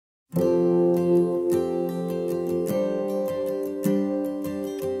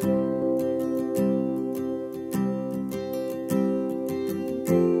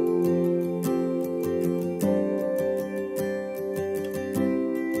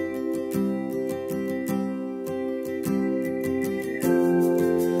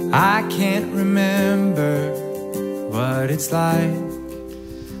I can't remember what it's like.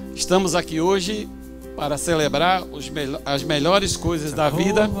 Estamos aqui hoje para celebrar as melhores coisas da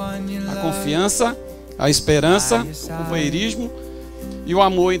vida, a confiança, a esperança, o companheirismo e o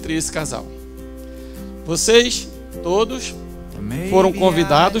amor entre esse casal. Vocês todos foram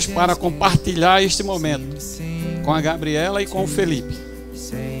convidados para compartilhar este momento com a Gabryella e com o Felipe,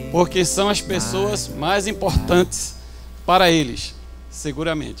 porque são as pessoas mais importantes para eles,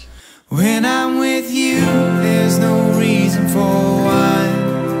 seguramente. When I'm with you, there's no reason for why.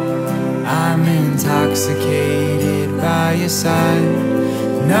 I'm intoxicated by your side.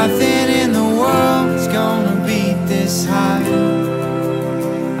 Nothing in the world's gonna beat this high.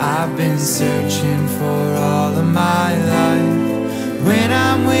 I've been searching for all of my life. When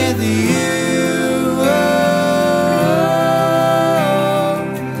I'm with you,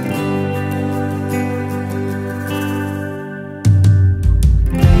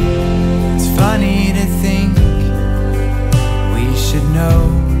 it's funny to think we should know.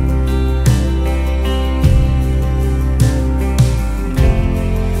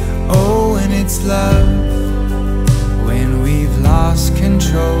 Oh, and it's love when we've lost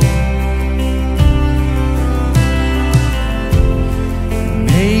control.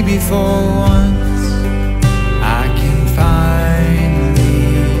 Maybe for once I can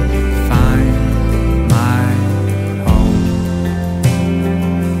finally find my home.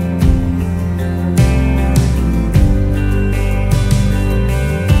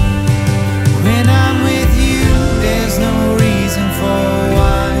 When I'm with you, there's no reason for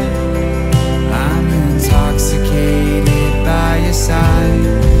why. I'm intoxicated by your side.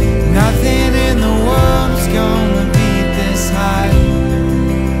 Nothing in the world's gonna beat this high.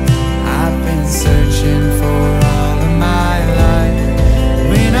 I've been searching for all of my life.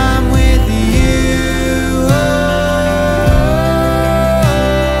 When I'm with you,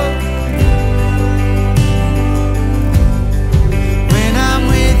 when I'm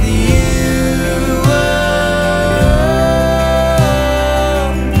with you,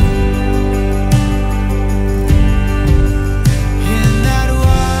 in that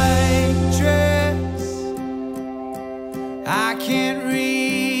white dress, I can't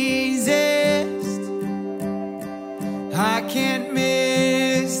resist. I can't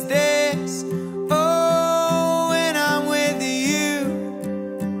miss this. Oh, when I'm with you,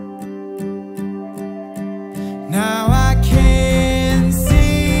 now I can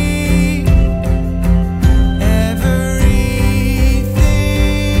see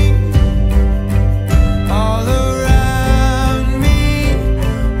everything all around me.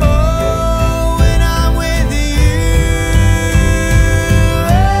 Oh, when I'm with you,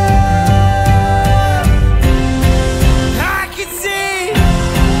 I can see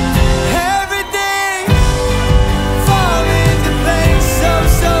everything fall into place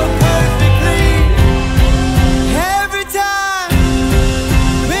so perfectly. Every time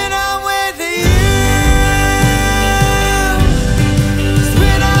when I'm with you, 'cause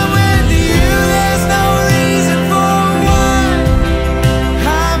when I'm with you, there's no reason for why.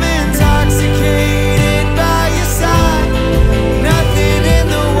 I'm intoxicated by your side. Nothing in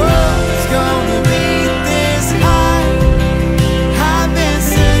the world's gonna beat this high. I've been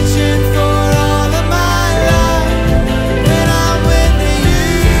searching for all of my life. When I'm with you,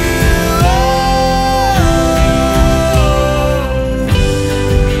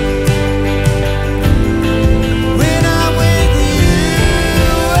 when I'm with you,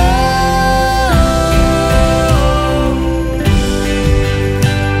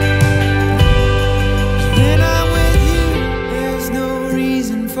 when I'm with you, there's no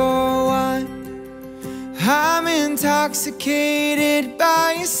reason for why. I'm intoxicated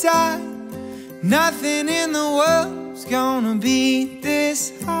by your side. Nothing in the world's gonna beat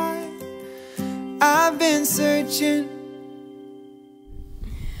this high. I've been searching.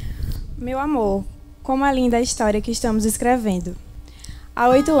 Meu amor, como é linda a história que estamos escrevendo. Há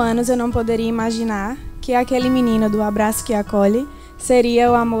 8 anos eu não poderia imaginar que aquele menino do abraço que acolhe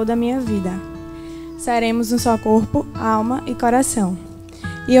seria o amor da minha vida. Seremos um só corpo, alma e coração.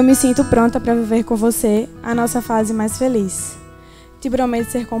 E eu me sinto pronta para viver com você a nossa fase mais feliz. Te prometo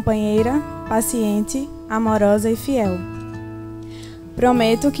ser companheira, paciente, amorosa e fiel.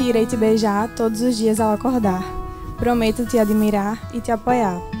 Prometo que irei te beijar todos os dias ao acordar. Prometo te admirar e te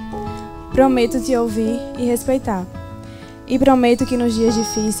apoiar. Prometo te ouvir e respeitar. E prometo que nos dias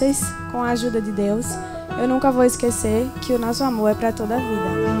difíceis, com a ajuda de Deus, eu nunca vou esquecer que o nosso amor é para toda a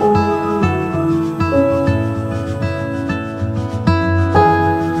vida.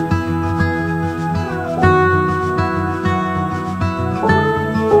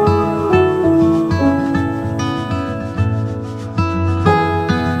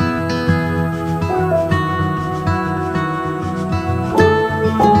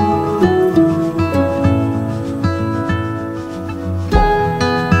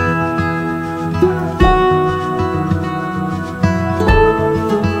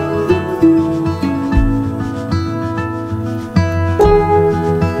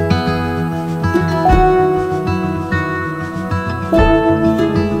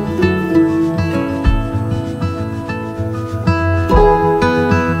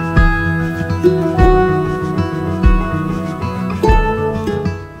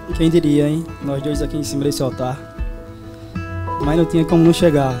 Quem diria, hein? Nós dois aqui em cima desse altar. Mas não tinha como não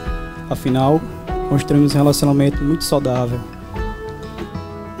chegar. Afinal, construímos um relacionamento muito saudável.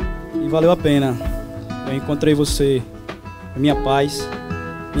 E valeu a pena. Eu encontrei você, minha paz,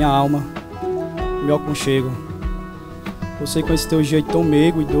 minha alma, meu aconchego. Você com esse teu jeito tão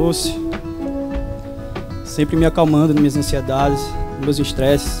meigo e doce, sempre me acalmando nas minhas ansiedades, nos meus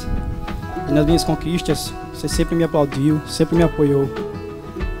estresses. E nas minhas conquistas, você sempre me aplaudiu, sempre me apoiou.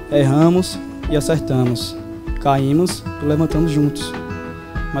 Erramos e acertamos, caímos e levantamos juntos.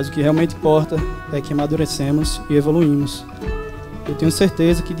 Mas o que realmente importa é que amadurecemos e evoluímos. Eu tenho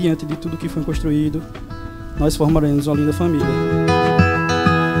certeza que diante de tudo que foi construído, nós formaremos uma linda família.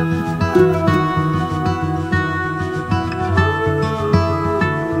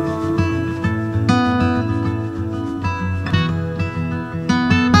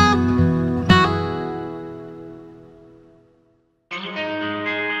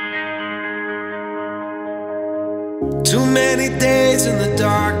 Too many days in the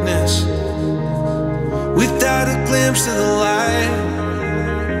darkness without a glimpse of the light.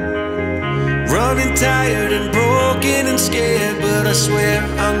 Running tired and broken and scared, but I swear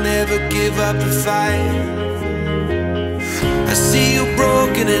I'll never give up the fight. I see you